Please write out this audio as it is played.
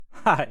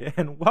Hi,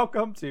 and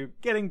welcome to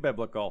Getting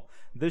Biblical,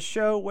 the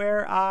show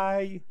where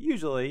I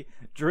usually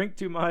drink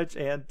too much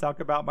and talk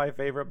about my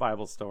favorite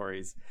Bible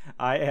stories.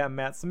 I am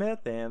Matt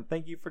Smith, and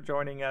thank you for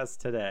joining us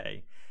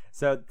today.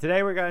 So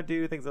today we're going to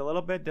do things a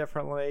little bit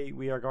differently.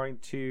 We are going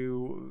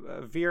to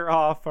veer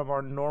off from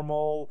our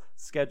normal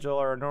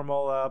schedule or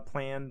normal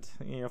planned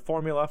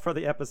formula for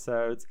the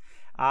episodes.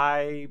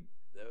 I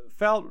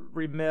felt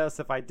remiss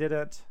if I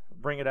didn't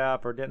bring it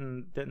up or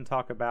didn't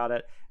talk about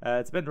it.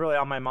 It's been really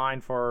on my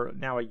mind for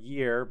now a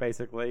year,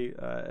 basically,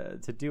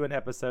 to do an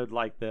episode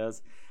like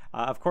this.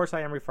 Of course, I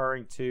am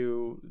referring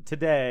to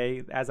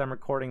today, as I'm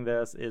recording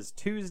this, is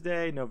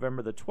Tuesday,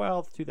 November the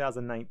 12th,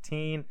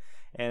 2019,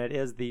 and it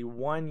is the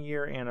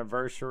 1-year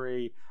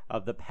anniversary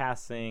of the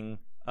passing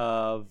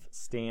of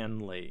Stan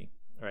Lee,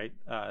 right?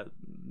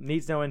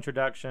 Needs no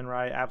introduction,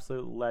 right?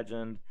 Absolute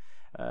legend.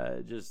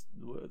 Just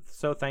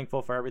so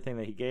thankful for everything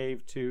that he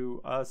gave to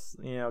us,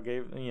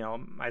 gave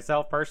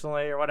myself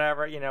personally or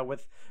whatever,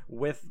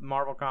 with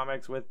Marvel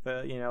Comics, with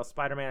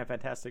Spider-Man and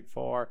Fantastic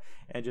Four,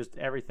 and just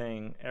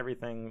everything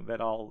that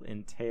all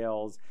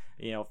entails,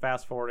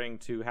 fast forwarding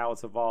to how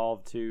it's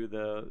evolved to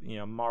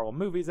the Marvel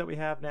movies that we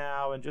have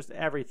now, and just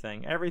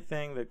everything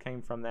that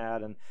came from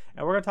that, and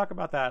we're going to talk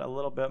about that a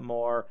little bit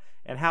more,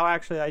 and how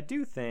actually I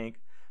do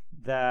think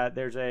that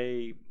there's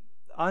a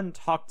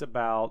untalked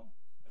about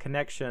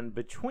connection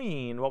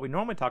between what we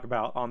normally talk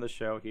about on the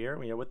show here,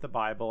 with the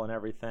Bible and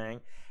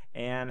everything,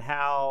 and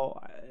how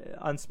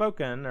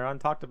unspoken or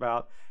untalked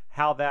about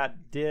how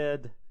that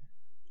did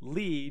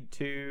lead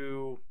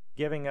to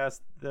giving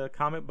us the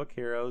comic book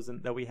heroes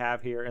that we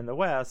have here in the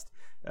West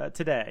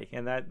today,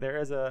 and that there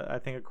is I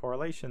think a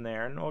correlation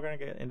there, and we're going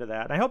to get into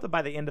that. And I hope that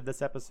by the end of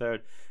this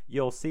episode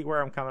you'll see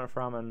where I'm coming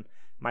from and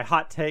my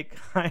hot take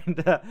kind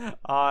of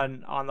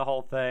on the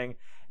whole thing,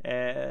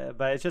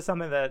 but it's just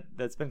something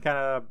that's been kind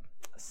of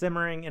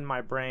simmering in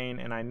my brain,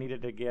 and I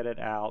needed to get it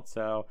out.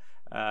 So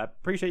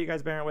appreciate you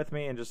guys bearing with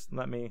me, and just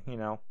let me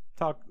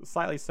talk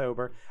slightly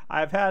sober.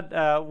 I've had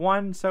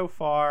one so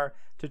far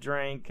to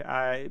drink,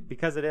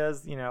 because it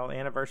is the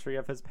anniversary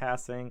of his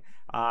passing.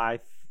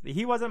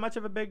 He wasn't much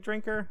of a big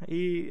drinker.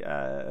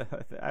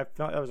 I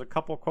felt there was a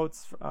couple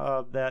quotes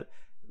that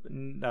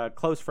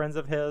close friends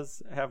of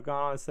his have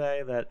gone on to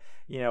say that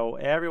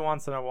every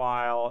once in a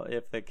while,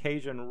 if the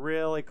occasion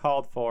really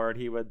called for it,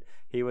 he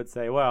would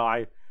say, well,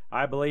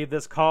 I believe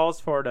this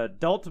calls for an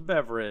adult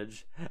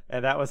beverage,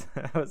 and that was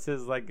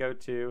his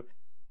go-to.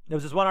 There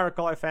was this one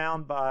article I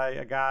found by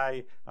a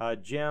guy,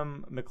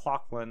 Jim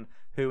McLaughlin,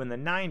 who in the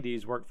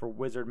 90s worked for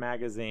Wizard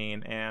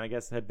magazine, and I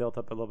guess had built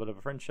up a little bit of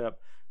a friendship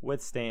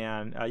with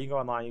Stan. You can go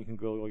online, you can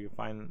Google, you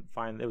can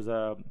find it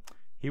was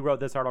he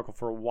wrote this article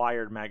for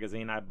Wired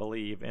magazine, I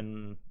believe,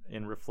 in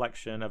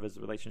reflection of his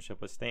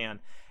relationship with Stan.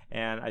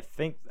 And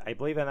I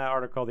believe in that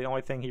article, the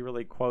only thing he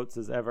really quotes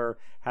as ever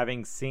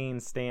having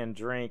seen Stan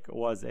drink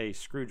was a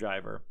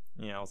screwdriver.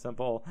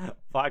 Simple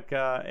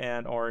vodka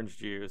and orange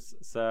juice.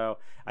 So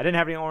I didn't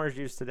have any orange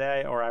juice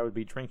today, or I would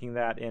be drinking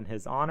that in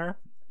his honor.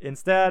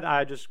 Instead,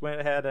 I just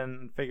went ahead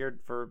and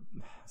figured for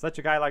such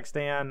a guy like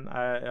Stan,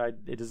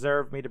 it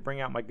deserved me to bring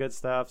out my good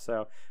stuff.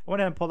 So I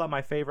went ahead and pulled out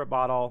my favorite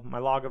bottle, my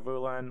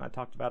Lagavulin. I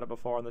talked about it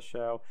before on the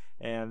show.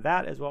 And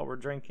that is what we're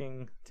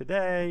drinking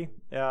today,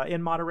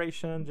 in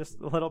moderation, just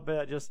a little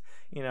bit, just,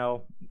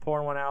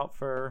 pouring one out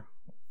for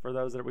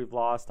those that we've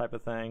lost type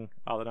of thing.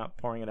 Although not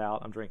pouring it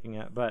out, I'm drinking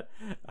it. But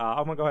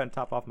I'm going to go ahead and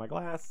top off my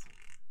glass.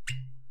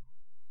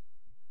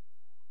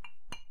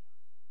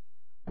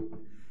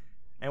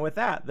 And with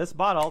that, this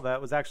bottle that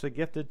was actually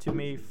gifted to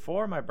me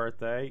for my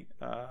birthday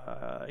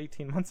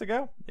 18 months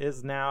ago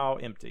is now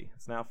empty.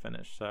 It's now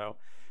finished. So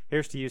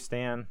here's to you,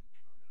 Stan.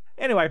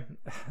 Anyway,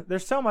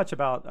 there's so much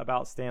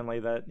about Stan Lee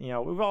that,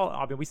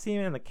 we see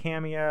him in the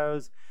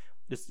cameos.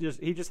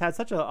 He just had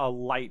such a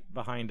light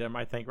behind him,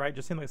 I think, right?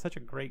 Just seemed like such a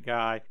great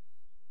guy.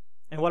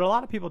 And what a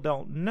lot of people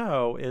don't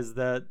know is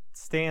that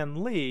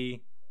Stan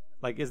Lee,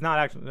 is not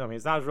actually,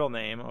 it's not his real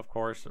name, of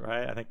course,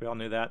 right? I think we all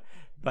knew that.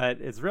 But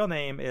his real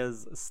name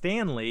is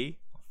Stanley,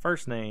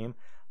 first name,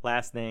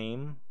 last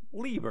name,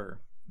 Lieber,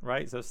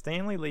 right? So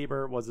Stanley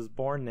Lieber was his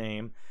born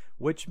name,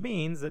 which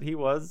means that he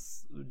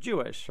was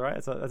Jewish,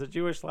 right? So that's a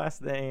Jewish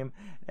last name,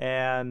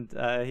 and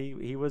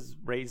he was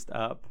raised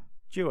up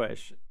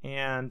Jewish.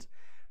 And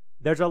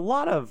there's a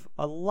lot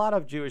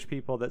of Jewish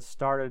people that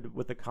started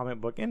with the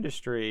comic book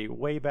industry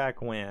way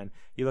back when.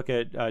 You look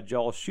at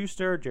Joel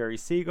Shuster, Jerry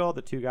Siegel,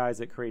 the two guys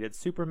that created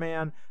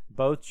Superman,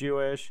 both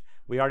Jewish.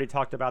 We already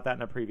talked about that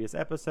in a previous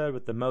episode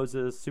with the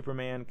Moses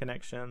Superman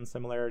connection,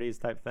 similarities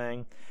type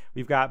thing.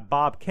 We've got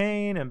Bob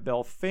Kane and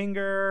Bill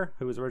Finger,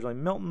 who was originally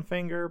Milton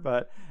Finger,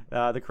 but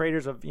the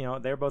creators of,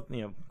 they're both,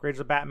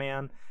 creators of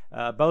Batman,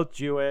 both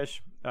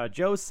Jewish.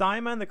 Joe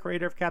Simon, the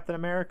creator of Captain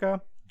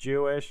America,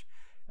 Jewish.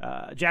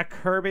 Jack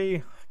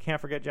Kirby, can't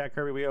forget Jack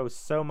Kirby. We owe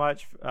so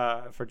much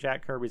for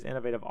Jack Kirby's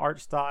innovative art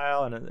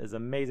style and his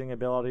amazing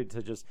ability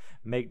to just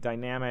make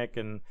dynamic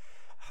and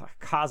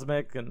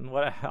cosmic and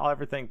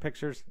everything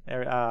pictures.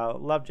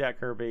 Love Jack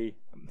Kirby.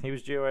 He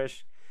was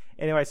Jewish.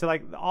 Anyway, so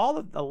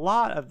a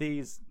lot of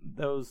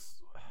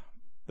those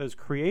those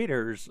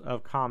creators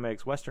of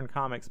comics, Western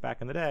comics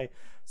back in the day,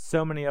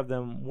 so many of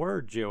them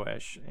were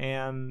Jewish.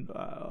 And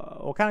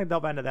we'll kind of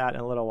delve into that in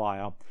a little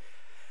while.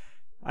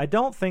 I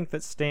don't think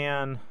that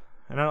Stan,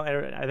 and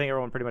I think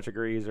everyone pretty much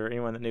agrees, or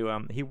anyone that knew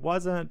him, he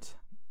wasn't,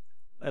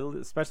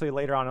 especially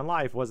later on in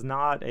life, was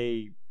not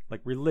a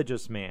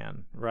religious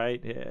man,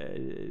 right?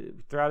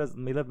 Throughout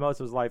he lived most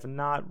of his life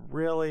not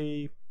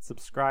really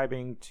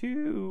subscribing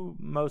to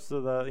most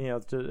of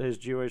the, to his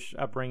Jewish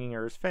upbringing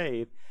or his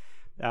faith.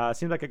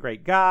 Seemed like a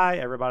great guy.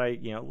 Everybody,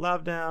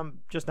 loved him,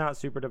 just not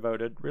super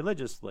devoted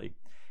religiously.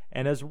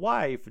 And his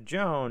wife,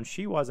 Joan,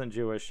 she wasn't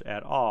Jewish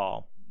at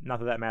all.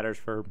 Not that matters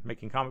for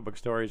making comic book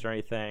stories or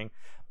anything.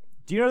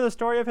 Do you know the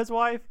story of his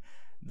wife?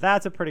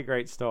 That's a pretty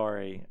great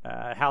story.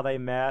 How they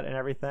met and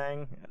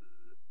everything.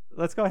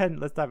 Let's go ahead and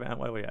let's dive in.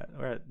 What are we at?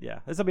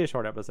 This will be a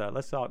short episode.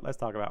 Let's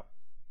talk about.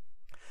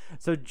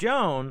 So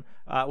Joan,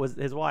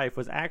 his wife,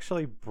 was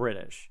actually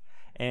British,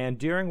 and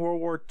during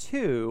World War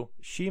II,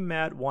 she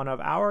met one of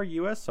our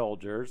U.S.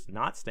 soldiers,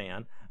 not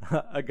Stan,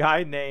 a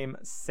guy named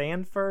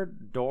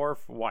Sanford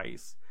Dorf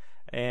Weiss,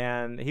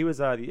 and he was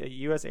a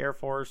U.S. Air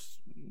Force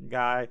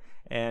guy,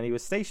 and he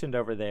was stationed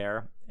over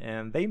there,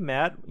 and they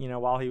met,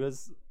 while he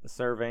was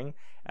serving.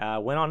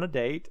 Went on a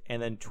date,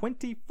 and then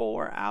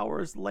 24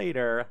 hours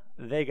later,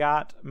 they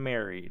got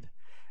married.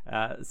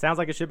 Sounds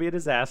like it should be a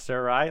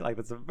disaster, right? Like,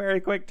 that's a very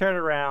quick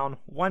turnaround.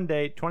 One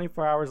date,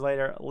 24 hours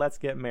later, let's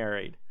get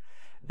married.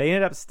 They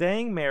ended up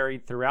staying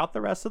married throughout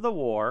the rest of the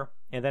war,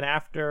 and then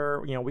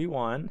after, we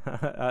won,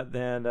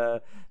 then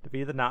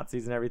defeated the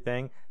Nazis and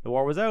everything, the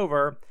war was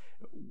over,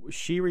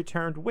 she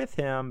returned with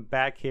him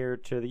back here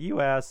to the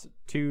U.S.,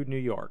 to New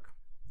York,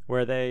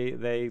 where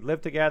they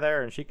lived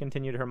together, and she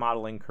continued her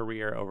modeling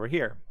career over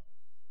here.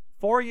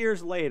 4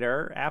 years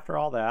later, after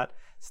all that,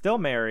 still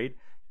married,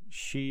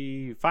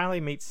 she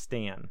finally meets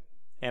Stan.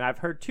 And I've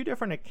heard two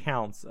different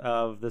accounts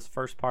of this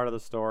first part of the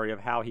story of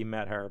how he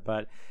met her.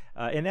 But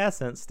in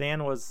essence,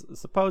 Stan was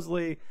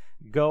supposedly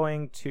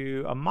going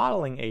to a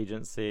modeling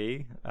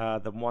agency,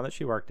 the one that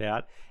she worked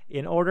at,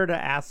 in order to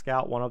ask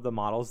out one of the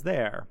models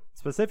there.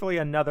 Specifically,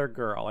 another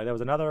girl. There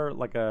was another,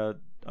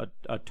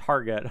 a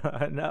target,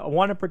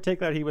 one in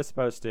particular he was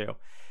supposed to.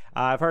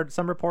 I've heard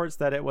some reports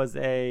that it was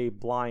a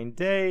blind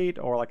date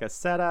or like a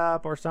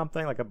setup or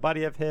something. Like a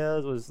buddy of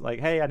his was like,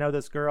 hey, I know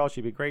this girl.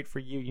 She'd be great for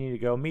you. You need to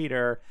go meet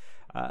her.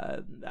 I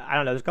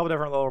don't know. There's a couple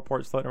different little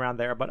reports floating around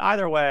there. But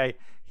either way,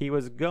 he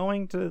was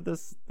going to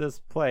this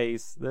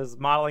place, this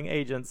modeling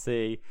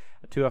agency,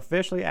 to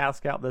officially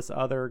ask out this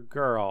other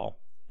girl.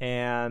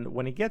 And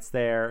when he gets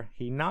there,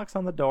 he knocks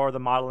on the door of the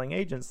modeling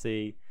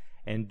agency,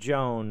 and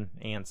Joan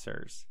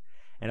answers.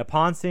 And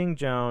upon seeing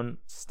Joan,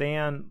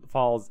 Stan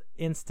falls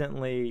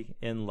instantly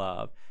in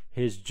love.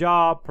 His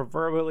jaw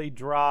proverbially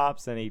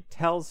drops, and he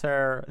tells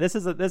her, that's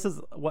a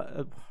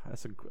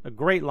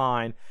great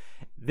line.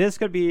 This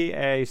could be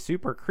a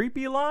super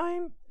creepy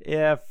line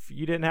if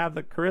you didn't have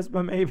the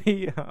charisma,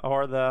 maybe,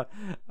 or the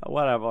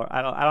whatever.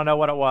 I don't know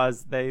what it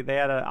was. They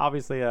had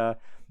obviously a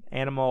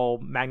animal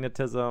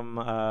magnetism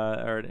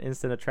or an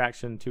instant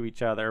attraction to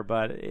each other,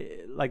 but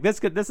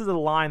this is a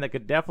line that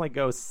could definitely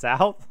go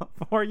south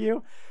for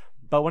you.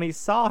 But when he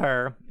saw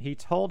her, he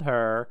told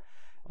her,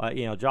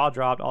 jaw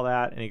dropped, all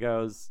that, and he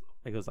goes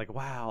like,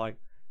 wow, like,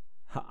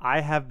 I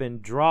have been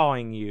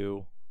drawing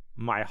you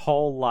my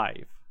whole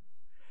life.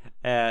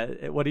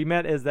 What he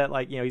meant is that,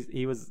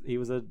 he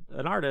was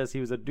an artist, he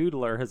was a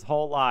doodler his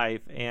whole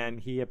life, and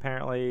he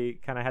apparently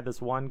kind of had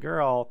this one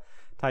girl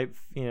type,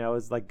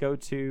 is like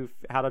go-to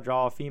how to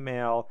draw a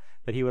female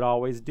that he would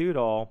always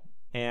doodle.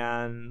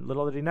 And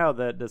little did he know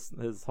that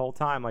his whole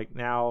time,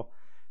 now,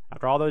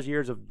 after all those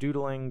years of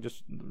doodling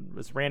just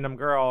this random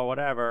girl or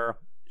whatever,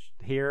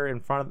 here in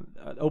front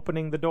of,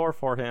 opening the door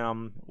for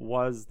him,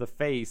 was the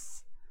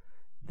face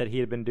that he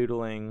had been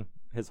doodling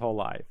his whole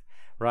life,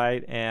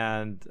 right?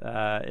 And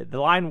the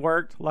line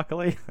worked,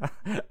 luckily.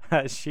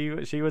 She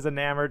was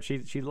enamored.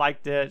 She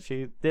liked it.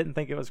 She didn't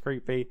think it was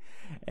creepy.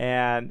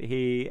 And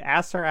he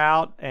asked her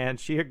out, and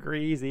she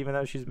agrees, even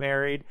though she's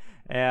married.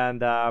 And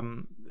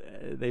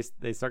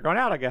they start going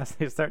out, I guess.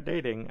 They start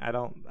dating. I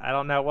don't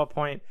know at what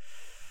point.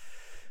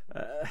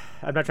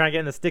 I'm not trying to get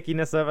in the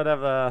stickiness of it,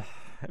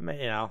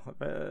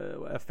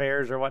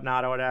 affairs or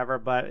whatnot or whatever,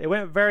 but it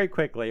went very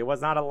quickly. It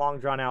was not a long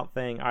drawn out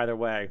thing either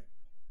way.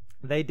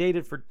 They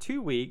dated for 2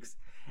 weeks,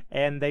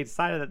 and they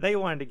decided that they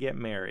wanted to get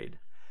married.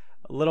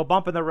 A little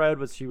bump in the road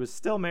was she was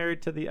still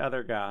married to the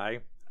other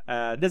guy.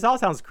 This all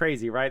sounds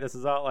crazy, right? This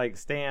is all like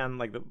Stan,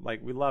 like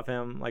we love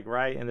him,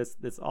 right? And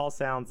this all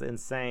sounds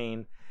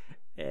insane.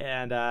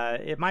 And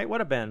it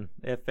would have been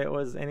if it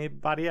was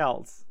anybody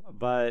else.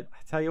 But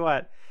I tell you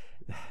what,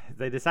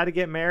 they decided to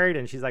get married,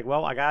 and she's like,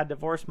 well, I gotta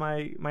divorce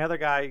my other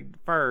guy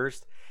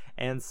first.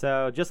 And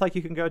so just like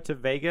you can go to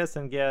Vegas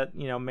and get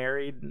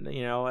married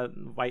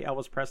like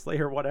Elvis Presley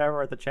or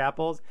whatever at the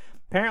chapels,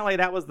 apparently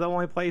that was the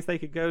only place they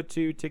could go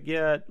to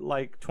get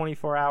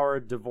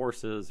 24-hour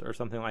divorces or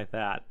something like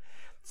that.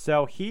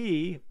 So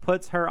he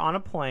puts her on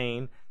a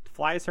plane,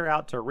 flies her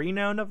out to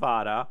Reno,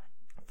 Nevada,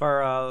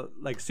 for a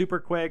like super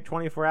quick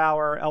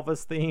 24-hour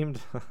Elvis themed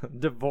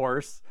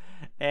divorce,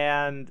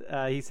 and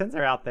he sends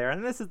her out there.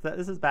 And this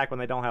is back when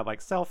they don't have like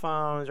cell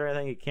phones or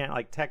anything. You can't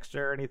like text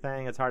her or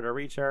anything. It's hard to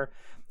reach her.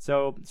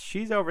 So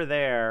she's over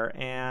there,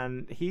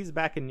 and he's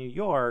back in New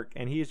York,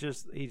 and he's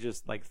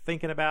just like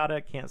thinking about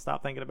it, can't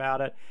stop thinking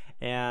about it,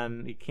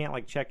 and he can't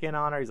like check in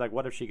on her. He's like,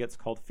 what if she gets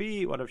cold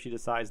feet? What if she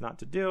decides not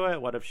to do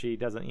it? What if she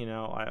doesn't,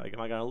 am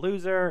I going to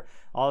lose her?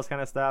 All this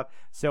kind of stuff.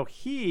 So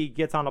he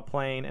gets on a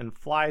plane and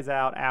flies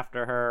out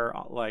after her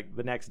like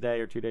the next day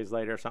or 2 days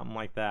later or something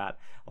like that.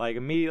 Like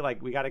immediately,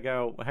 like I got to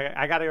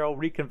go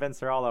reconvince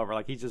her all over.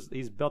 Like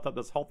he's built up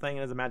this whole thing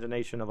in his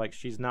imagination of like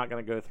she's not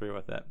going to go through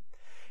with it.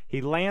 He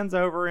lands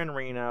over in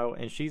Reno,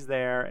 and she's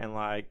there, and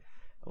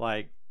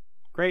like,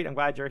 great, I'm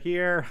glad you're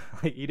here.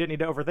 Like, you didn't need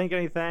to overthink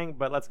anything,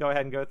 but let's go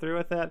ahead and go through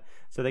with it.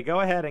 So they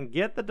go ahead and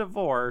get the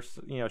divorce.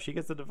 She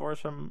gets the divorce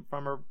from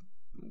her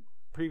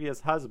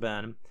previous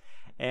husband,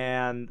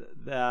 and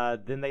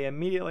then they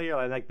immediately,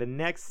 like the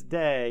next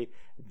day,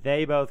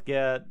 they both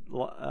get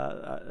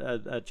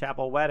a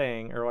chapel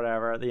wedding or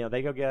whatever.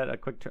 They go get a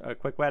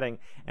quick wedding,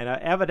 and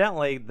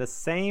evidently the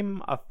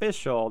same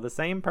official, the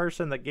same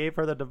person that gave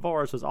her the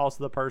divorce, was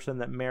also the person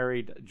that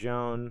married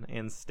Joan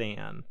and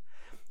Stan.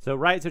 So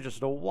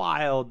just a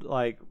wild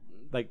like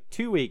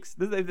 2 weeks.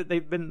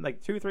 They've been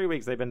like 2-3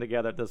 weeks. They've been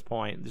together at this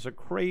point. Just a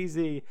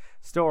crazy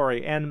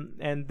story,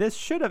 and this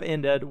should have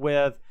ended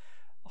with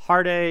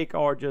heartache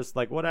or just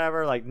like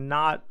whatever, like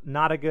not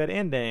a good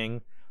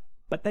ending.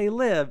 But they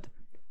lived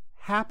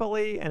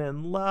happily and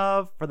in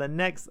love for the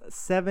next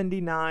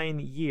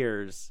 79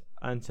 years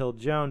until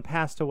Joan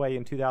passed away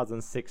in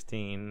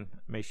 2016.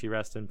 May she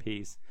rest in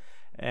peace.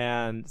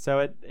 And so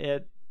it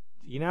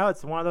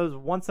it's one of those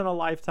once in a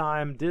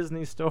lifetime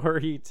Disney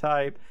story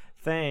type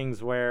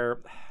things where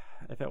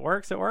if it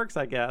works, it works,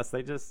 I guess.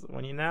 They just,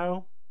 when you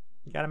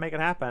got to make it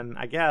happen,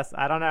 I guess.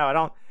 I don't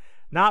know.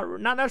 Not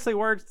necessarily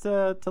words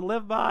to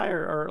live by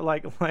or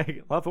like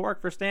well, if it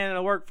worked for Stan,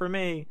 it'll work for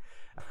me.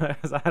 I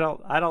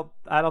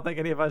don't think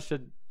any of us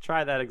should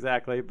try that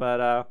exactly,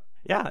 but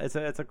yeah,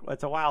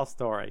 it's a wild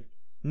story.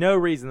 No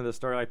reason that a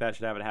story like that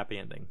should have a happy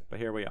ending, but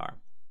here we are.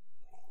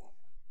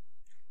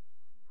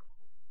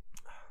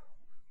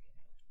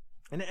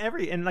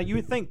 And like you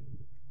would think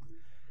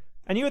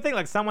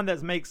like someone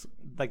that makes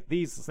like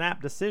these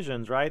snap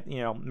decisions, right?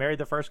 Married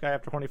the first guy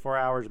after 24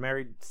 hours,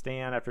 married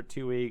Stan after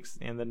 2 weeks,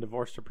 and then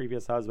divorced her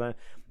previous husband.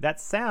 That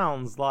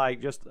sounds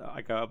like just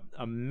like a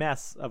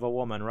mess of a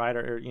woman, right?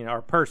 Or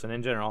a person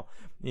in general.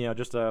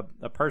 Just a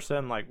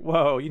person like,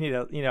 whoa, you need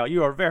to,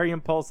 you are very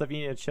impulsive. You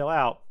need to chill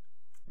out.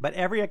 But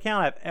every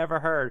account I've ever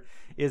heard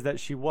is that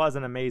she was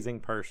an amazing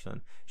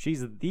person.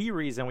 She's the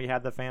reason we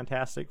had the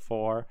Fantastic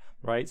Four,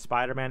 right?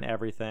 Spider-Man,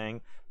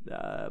 everything.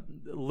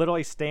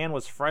 Literally, Stan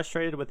was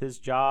frustrated with his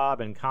job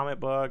and comic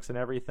books and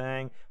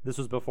everything. This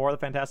was before the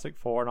Fantastic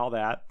Four and all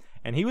that.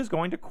 And he was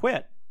going to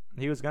quit.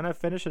 He was going to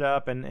finish it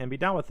up and be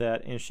done with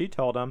it. And she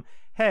told him,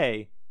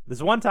 hey,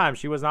 this one time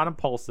she was not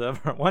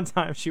impulsive. Or one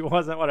time she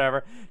wasn't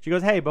whatever. She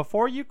goes, hey,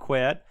 before you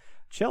quit,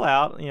 chill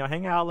out,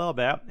 hang out a little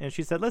bit. And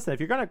she said, listen, if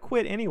you're going to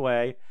quit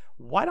anyway,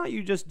 why don't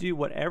you just do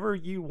whatever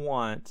you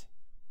want?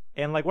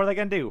 And like, what are they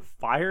going to do?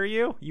 Fire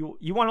you?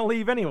 You want to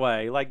leave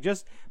anyway. Like,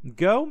 just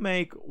go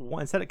make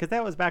one, instead, because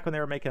that was back when they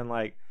were making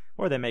like,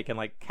 what were they making?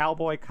 Like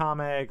cowboy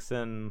comics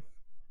and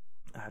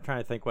I'm trying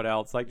to think what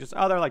else. Like just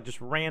other, like just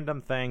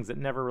random things that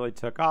never really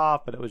took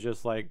off, but it was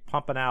just like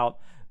pumping out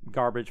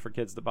garbage for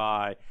kids to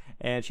buy.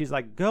 And she's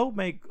like, go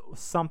make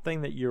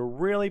something that you're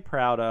really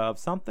proud of,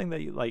 something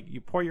that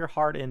you pour your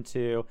heart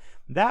into.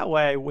 That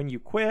way, when you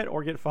quit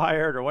or get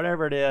fired or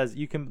whatever it is,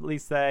 you can at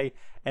least say,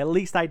 at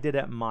least I did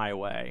it my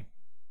way.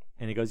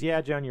 And he goes,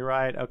 yeah, Joan, you're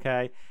right.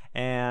 Okay.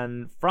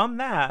 And from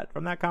that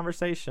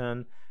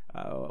conversation,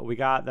 we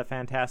got the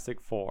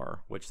Fantastic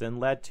Four, which then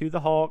led to the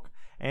Hulk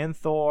and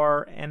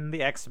Thor and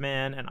the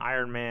X-Men and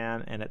Iron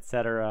Man and et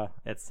cetera,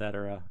 et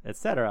cetera, et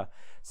cetera.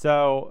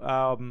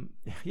 So,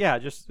 yeah,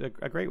 just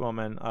a great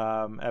woman,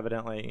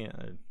 evidently.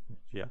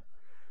 Yeah.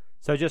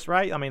 So just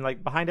right. I mean,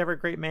 like behind every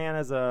great man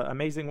is a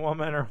amazing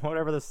woman, or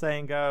whatever the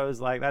saying goes.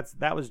 Like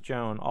that was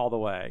Joan all the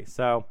way.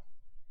 So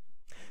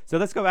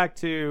let's go back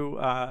to,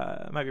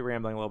 I might be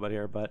rambling a little bit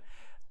here, but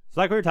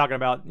so like we were talking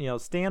about,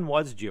 Stan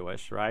was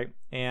Jewish, right?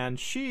 And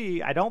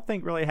she, I don't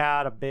think really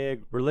had a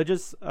big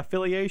religious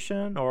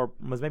affiliation, or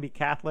was maybe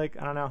Catholic.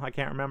 I don't know. I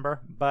can't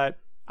remember. But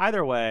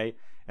either way,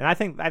 and I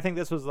think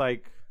this was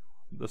like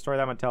the story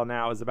that I'm gonna tell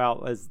now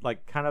is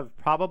like kind of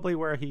probably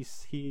where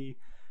he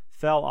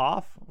fell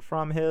off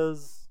from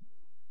his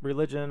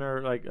religion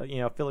or like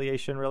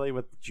affiliation really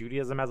with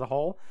Judaism as a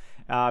whole,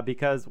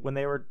 because when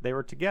they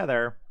were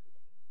together,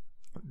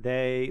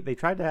 they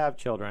tried to have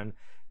children.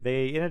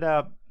 They ended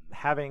up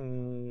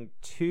having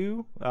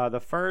two. The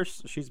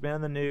first, she's been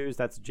in the news,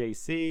 that's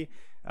JC.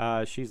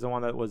 She's the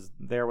one that was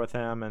there with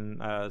him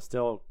and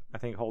still I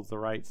think holds the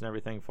rights and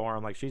everything for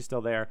him. Like she's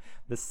still there.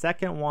 The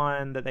second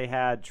one that they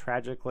had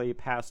tragically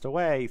passed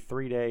away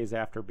 3 days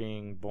after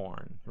being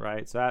born,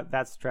 right? So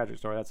that's a tragic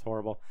story. That's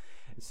horrible.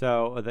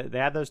 So they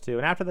had those two,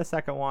 and after the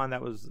second one,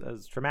 that was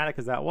as traumatic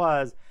as that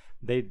was,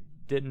 they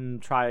didn't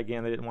try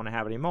again. They didn't want to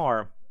have any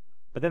more.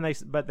 But then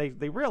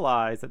they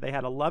realized that they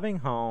had a loving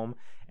home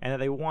and that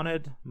they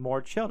wanted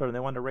more children. They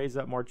wanted to raise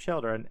up more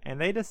children, and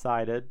they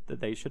decided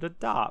that they should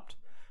adopt,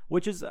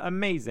 which is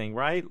amazing,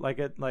 right?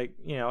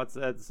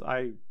 It's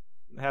I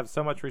have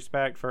so much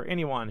respect for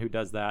anyone who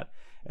does that.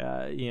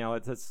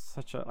 It's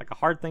such a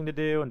hard thing to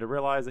do, and to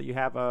realize that you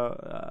have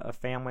a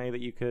family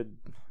that you could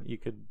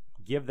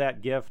give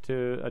that gift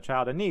to a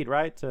child in need,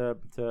 right? To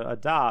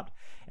adopt,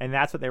 and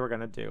that's what they were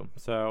going to do.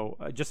 So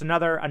just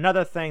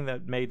another thing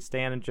that made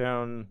Stan and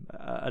Joan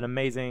an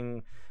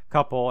amazing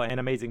couple and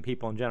amazing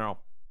people in general.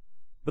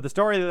 But the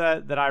story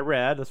that I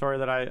read, the story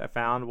that I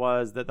found,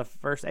 was that the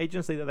first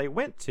agency that they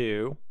went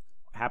to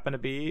happened to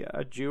be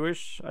a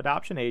Jewish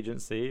adoption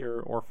agency or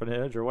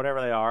orphanage or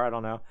whatever they are. I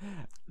don't know.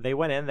 They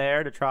went in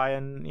there to try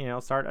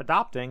and start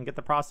adopting, get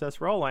the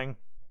process rolling.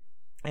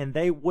 And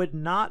they would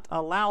not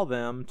allow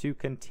them to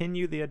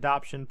continue the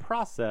adoption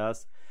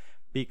process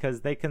because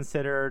they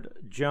considered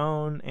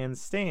Joan and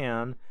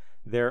Stan,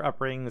 their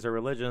upbringings or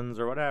religions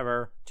or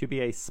whatever, to be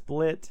a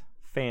split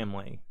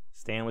family.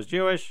 Stan was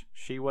Jewish,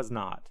 she was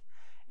not.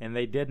 And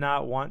they did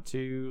not want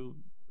to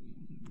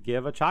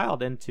give a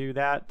child into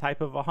that type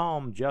of a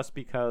home just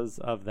because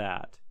of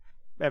that.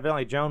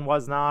 Evidently, Joan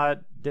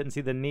didn't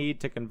see the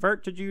need to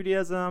convert to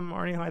Judaism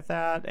or anything like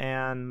that,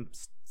 and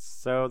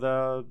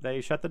so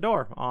they shut the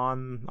door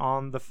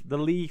on the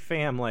Lee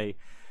family.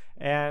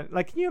 And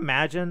can you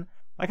imagine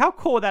how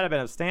cool would that have been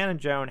if Stan and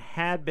Joan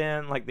had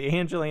been like the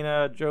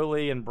Angelina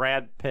Jolie and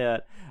Brad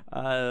Pitt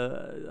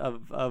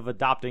of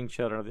adopting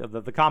children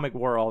of the comic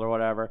world or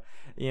whatever?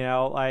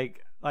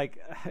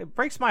 It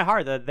breaks my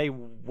heart that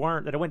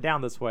it went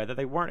down this way, that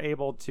they weren't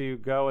able to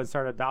go and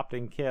start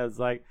adopting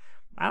kids. I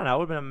don't know, it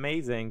would have been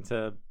amazing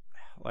to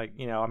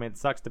it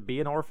sucks to be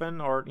an orphan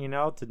or,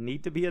 to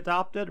need to be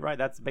adopted, right?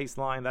 That's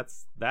baseline.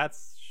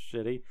 That's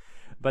shitty.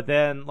 But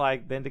then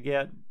to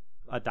get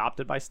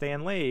adopted by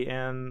Stan Lee,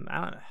 and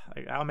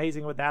how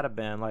amazing would that have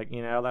been?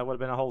 That would have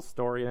been a whole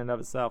story in and of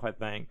itself, I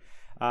think.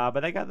 But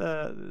they got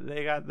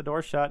the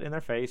door shut in their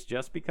face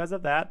just because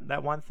of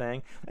that one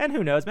thing. And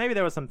who knows? Maybe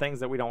there was some things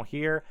that we don't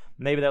hear.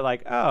 Maybe they're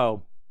like,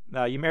 oh,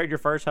 you married your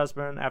first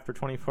husband after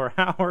 24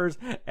 hours,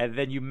 and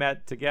then you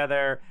met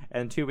together,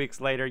 and 2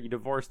 weeks later you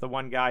divorced the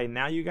one guy, and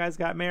now you guys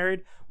got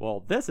married.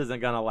 Well, this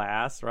isn't going to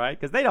last, right?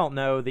 Because they don't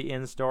know the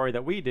end story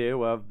that we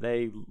do of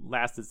they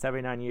lasted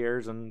 79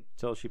 years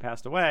until she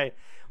passed away.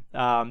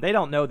 They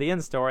don't know the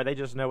end story. They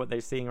just know what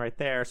they're seeing right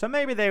there. So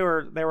maybe there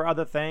were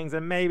other things,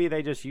 and maybe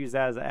they just used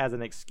that as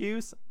an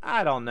excuse.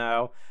 I don't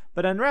know.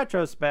 But in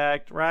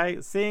retrospect,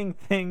 right, seeing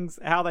things,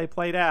 how they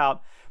played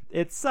out,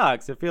 it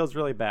sucks. It feels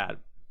really bad.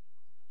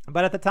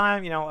 But at the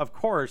time, of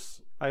course,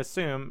 I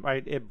assume,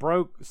 right, it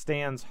broke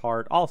Stan's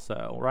heart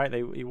also, right?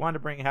 He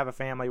wanted to have a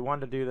family,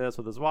 wanted to do this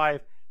with his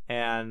wife,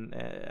 and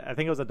I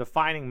think it was a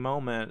defining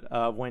moment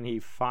of when he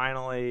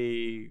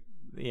finally,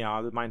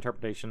 my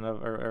interpretation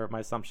of, or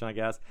my assumption, I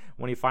guess,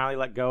 when he finally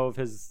let go of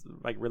his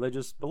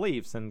religious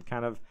beliefs and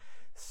kind of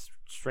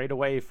strayed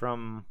away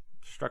from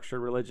structured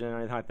religion or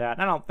anything like that.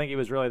 And I don't think he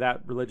was really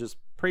that religious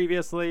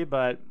previously,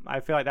 but I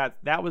feel like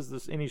that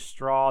was any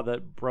straw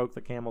that broke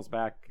the camel's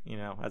back,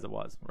 as it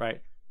was,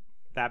 right?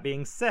 That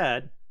being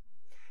said,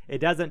 it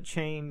doesn't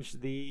change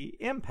the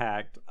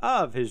impact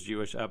of his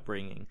Jewish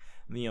upbringing.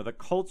 The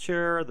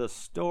culture, the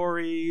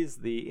stories,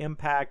 the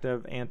impact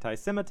of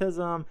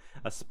anti-Semitism,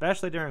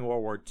 especially during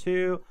World War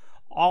II,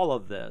 all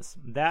of this,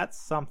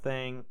 that's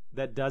something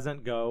that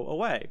doesn't go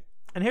away.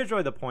 And here's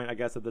really the point, I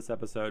guess, of this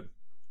episode,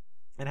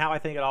 and how I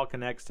think it all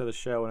connects to the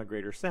show in a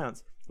greater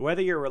sense.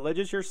 Whether you're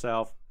religious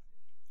yourself,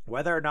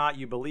 whether or not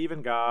you believe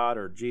in God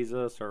or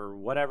Jesus or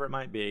whatever it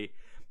might be,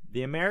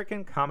 the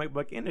American comic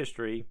book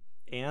industry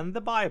and the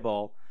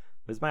Bible,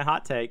 is my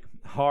hot take,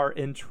 are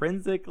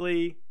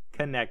intrinsically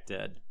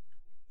connected.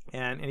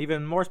 And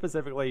even more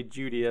specifically,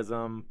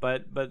 Judaism,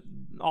 but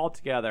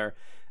altogether,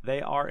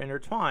 they are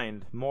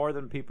intertwined more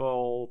than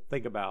people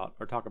think about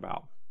or talk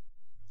about.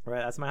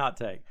 Right? That's my hot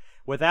take.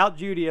 Without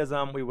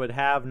Judaism, we would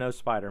have no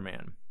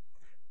Spider-Man.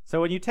 So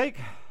when you take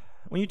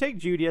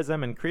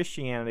Judaism and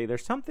Christianity,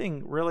 there's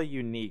something really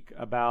unique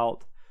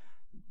about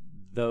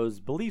those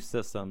belief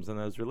systems and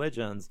those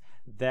religions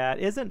that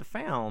isn't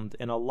found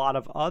in a lot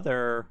of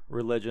other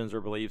religions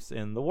or beliefs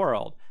in the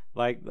world.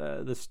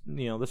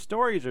 The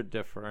stories are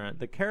different,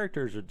 the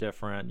characters are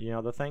different.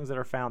 The things that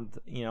are found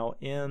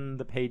in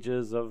the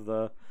pages of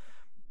the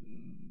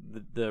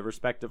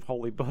respective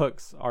holy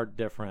books are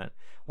different.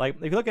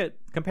 If you look at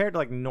compared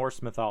to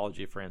Norse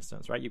mythology, for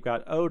instance, right? You've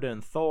got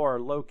Odin, Thor,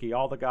 Loki,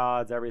 all the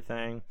gods,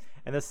 everything,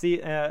 and the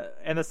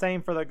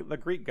same for the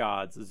Greek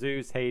gods: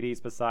 Zeus, Hades,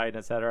 Poseidon,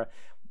 etc.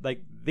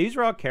 These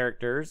are all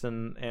characters,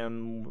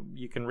 and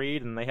you can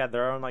read, and they had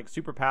their own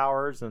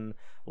superpowers and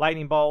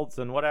lightning bolts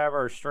and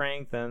whatever,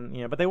 strength,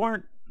 and but they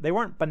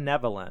weren't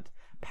benevolent.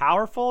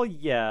 Powerful,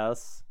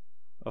 yes.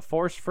 A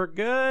force for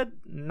good,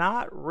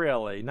 not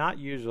really, not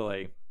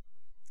usually.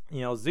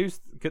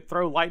 Zeus could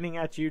throw lightning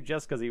at you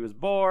just because he was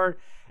bored.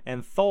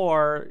 And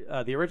Thor,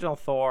 the original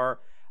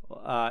Thor,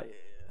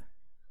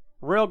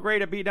 real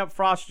great at beating up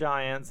frost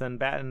giants and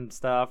batting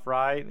stuff,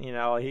 right?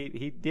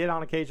 He did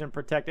on occasion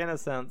protect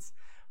innocents,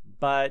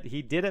 but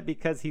he did it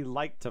because he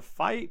liked to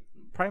fight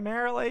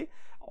primarily,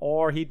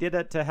 or he did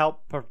it to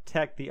help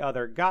protect the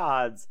other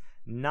gods,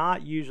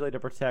 not usually to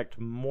protect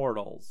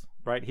mortals,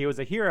 right? He was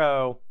a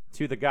hero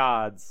to the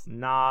gods,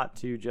 not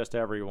to just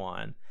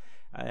everyone.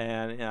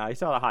 And he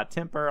still had a hot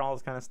temper and all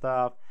this kind of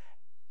stuff.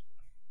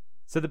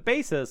 So the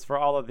basis for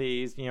all of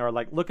these, are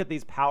like, look at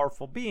these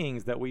powerful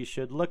beings that we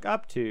should look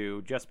up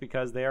to just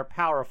because they are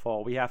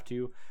powerful. We have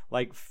to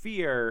like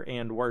fear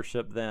and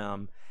worship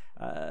them,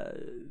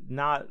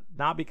 not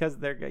because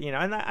they're,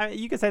 and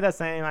you could say that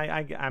same.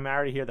 I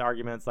already hear the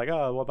arguments like,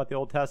 oh, what about the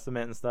Old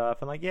Testament and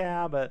stuff? And like,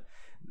 yeah, but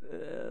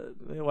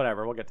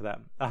whatever, we'll get to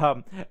that.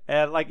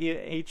 And like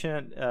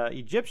ancient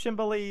Egyptian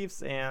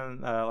beliefs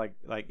and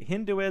like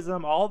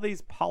Hinduism, all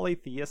these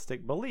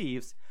polytheistic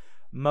beliefs,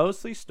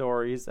 mostly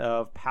stories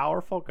of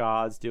powerful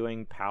gods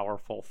doing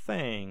powerful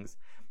things.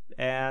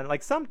 And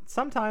like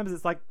sometimes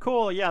it's like,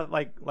 cool, yeah,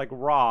 like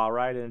Ra,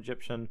 right, in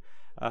Egyptian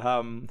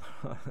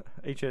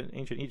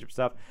ancient Egypt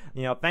stuff.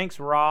 Thanks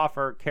Ra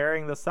for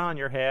carrying the sun on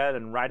your head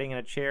and riding in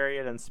a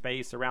chariot in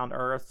space around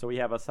Earth so we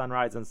have a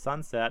sunrise and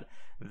sunset.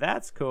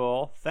 That's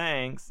cool,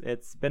 thanks.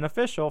 It's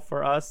beneficial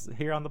for us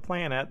here on the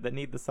planet that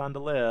need the sun to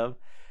live.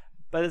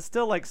 But it's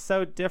still like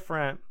so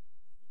different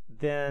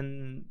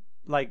than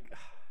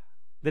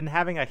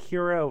having a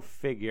hero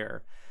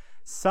figure,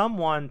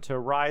 someone to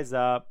rise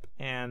up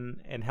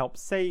and help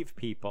save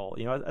people,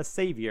 a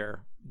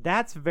savior.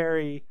 That's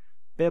very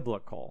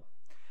biblical.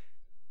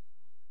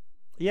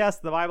 Yes,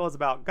 the Bible is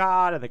about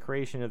God and the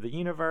creation of the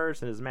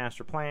universe and his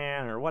master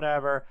plan or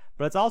whatever,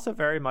 but it's also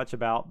very much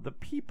about the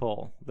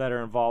people that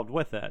are involved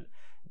with it.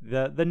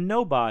 The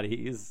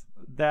nobodies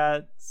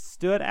that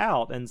stood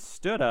out and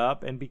stood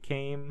up and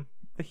became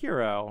the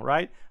hero,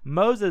 right?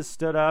 Moses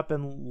stood up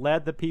and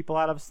led the people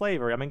out of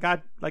slavery. I mean,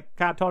 God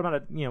told him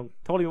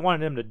told him he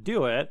wanted him to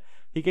do it.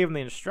 He gave him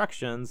the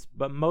instructions,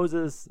 but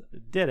Moses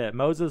did it.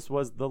 Moses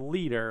was the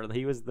leader.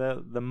 He was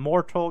the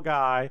mortal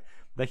guy,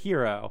 the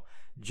hero.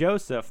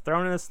 Joseph,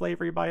 thrown into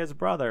slavery by his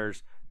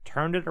brothers,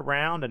 turned it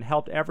around and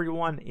helped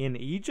everyone in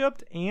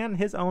Egypt and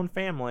his own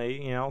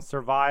family,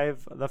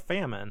 survive the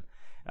famine,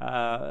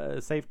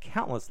 saved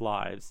countless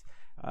lives.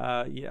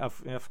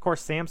 Of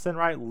course, Samson,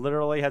 right,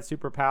 literally had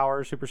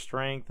superpowers, super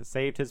strength,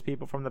 saved his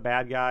people from the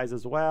bad guys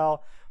as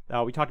well.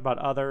 We talked about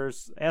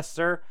others.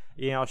 Esther,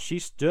 she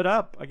stood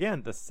up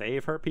again to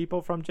save her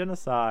people from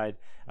genocide.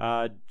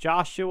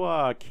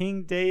 Joshua,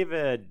 King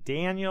David,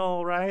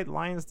 Daniel, right,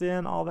 Lion's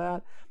Den, all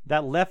that.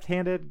 That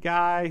left-handed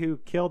guy who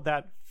killed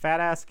that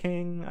fat-ass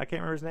king, I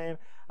can't remember his name.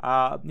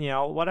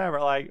 Whatever,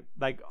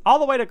 like all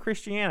the way to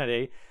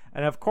Christianity.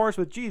 And of course,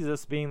 with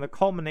Jesus being the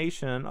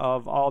culmination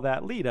of all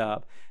that lead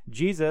up,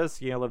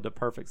 Jesus, lived a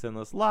perfect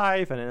sinless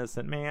life, an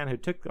innocent man who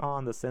took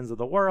on the sins of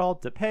the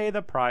world to pay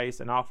the price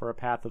and offer a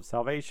path of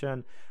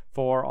salvation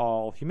for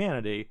all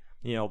humanity.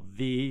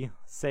 The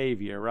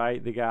Savior,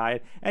 right? The guy.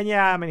 And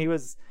yeah, I mean, he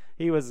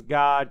was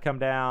God come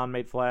down,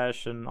 made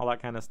flesh, and all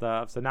that kind of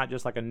stuff. So not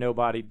just like a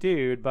nobody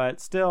dude, but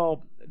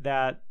still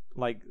that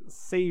like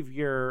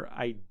Savior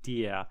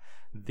idea.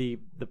 The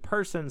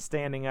person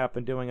standing up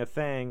and doing a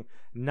thing,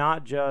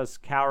 not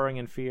just cowering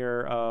in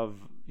fear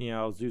of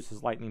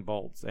Zeus's lightning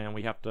bolts and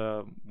we have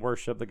to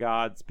worship the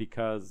gods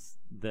because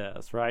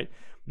this, right?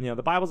 The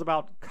Bible's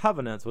about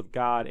covenants with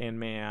God and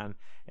man,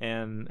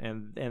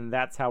 and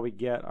that's how we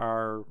get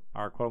our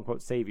quote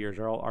unquote saviors,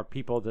 or our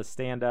people to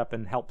stand up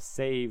and help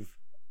save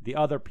the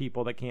other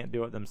people that can't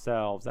do it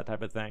themselves, that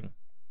type of thing.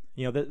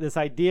 This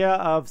idea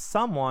of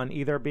someone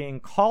either being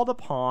called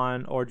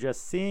upon or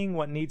just seeing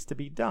what needs to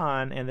be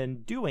done and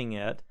then doing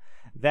it,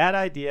 that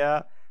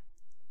idea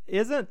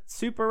isn't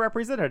super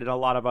represented in a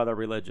lot of other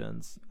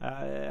religions.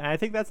 And I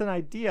think that's an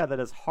idea that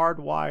is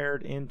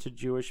hardwired into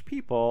Jewish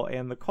people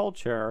and the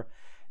culture,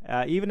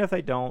 even if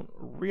they don't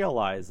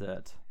realize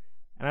it.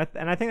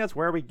 And I think that's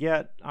where we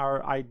get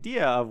our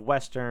idea of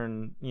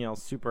Western,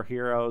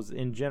 superheroes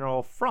in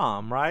general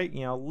from, right?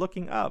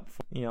 Looking up,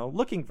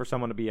 looking for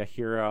someone to be a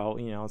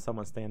hero,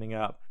 someone standing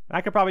up. And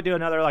I could probably do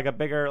another, like a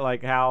bigger,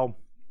 like how,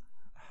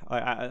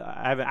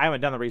 I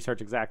haven't done the research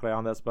exactly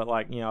on this, but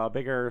like, a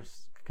bigger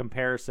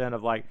comparison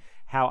of like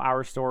how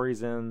our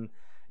stories in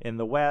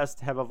the West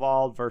have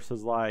evolved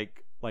versus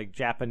like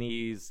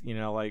Japanese,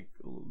 like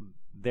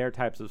their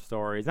types of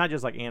stories, not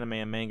just like anime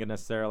and manga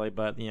necessarily,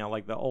 but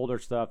like the older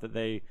stuff that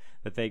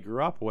they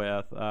grew up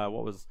with.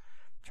 What was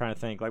trying to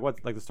think like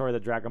what, like the story of the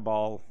Dragon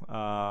Ball,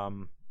 why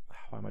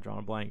am I drawing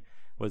a blank,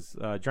 was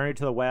Journey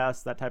to the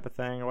West, that type of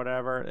thing or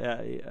whatever.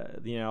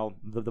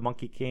 The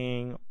Monkey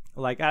King,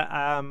 like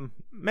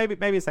maybe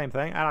the same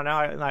thing. I don't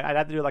know. I'd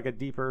have to do like a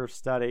deeper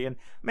study, and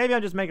maybe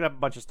I'm just making up a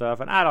bunch of stuff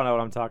and I don't know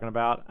what I'm talking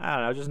about. I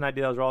don't know, just an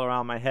idea that was rolling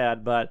around my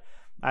head. But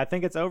I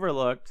think it's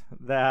overlooked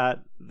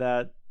that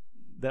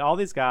all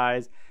these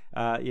guys,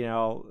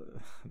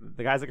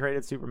 the guys that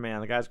created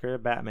Superman, the guys that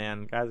created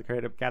Batman, the guys that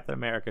created Captain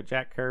America,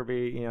 Jack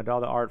Kirby, did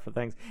all the art for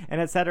things,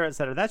 and et cetera, et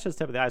cetera. That's just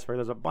tip of the iceberg.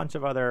 There's a bunch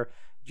of other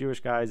Jewish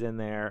guys in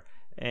there,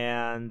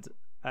 and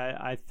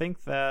I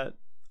think that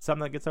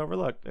something that gets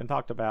overlooked and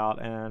talked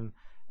about, and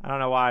I don't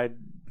know why I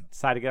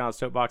decided to get on a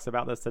soapbox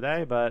about this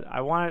today, but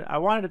I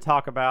wanted to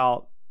talk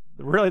about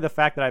really the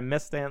fact that I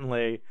miss Stan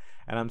Lee,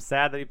 and I'm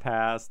sad that he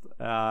passed,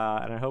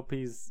 and I hope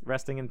he's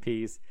resting in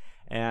peace.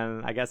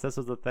 And I guess this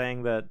was the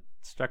thing that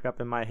struck up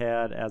in my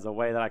head as a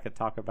way that I could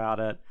talk about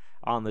it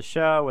on the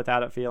show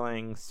without it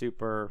feeling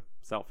super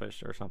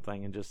selfish or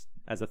something, and just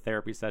as a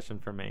therapy session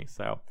for me.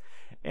 So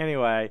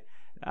anyway,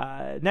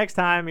 next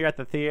time you're at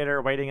the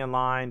theater waiting in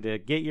line to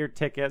get your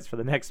tickets for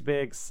the next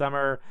big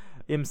summer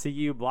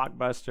MCU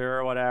blockbuster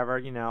or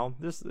whatever,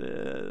 just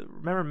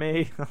remember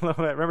me a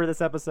little bit. Remember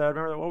this episode.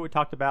 Remember what we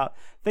talked about.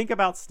 Think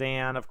about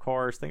Stan, of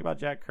course. Think about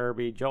Jack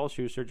Kirby, Joel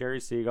Schuster,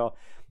 Jerry Siegel.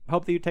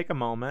 Hope that you take a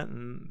moment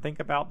and think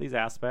about these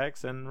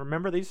aspects and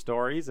remember these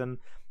stories and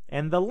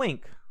the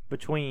link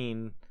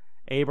between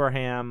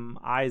Abraham,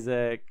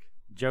 Isaac,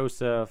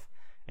 Joseph,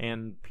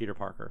 and Peter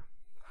Parker.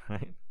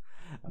 Right?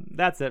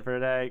 That's it for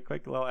today.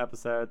 Quick little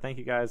episode. Thank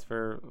you guys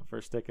for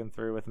sticking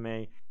through with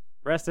me.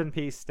 Rest in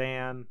peace,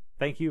 Stan.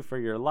 Thank you for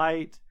your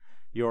light,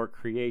 your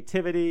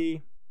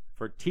creativity,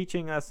 for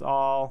teaching us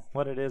all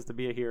what it is to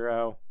be a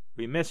hero.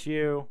 We miss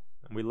you,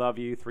 and we love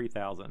you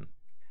 3000.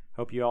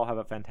 Hope you all have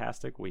a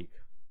fantastic week.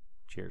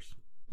 Cheers.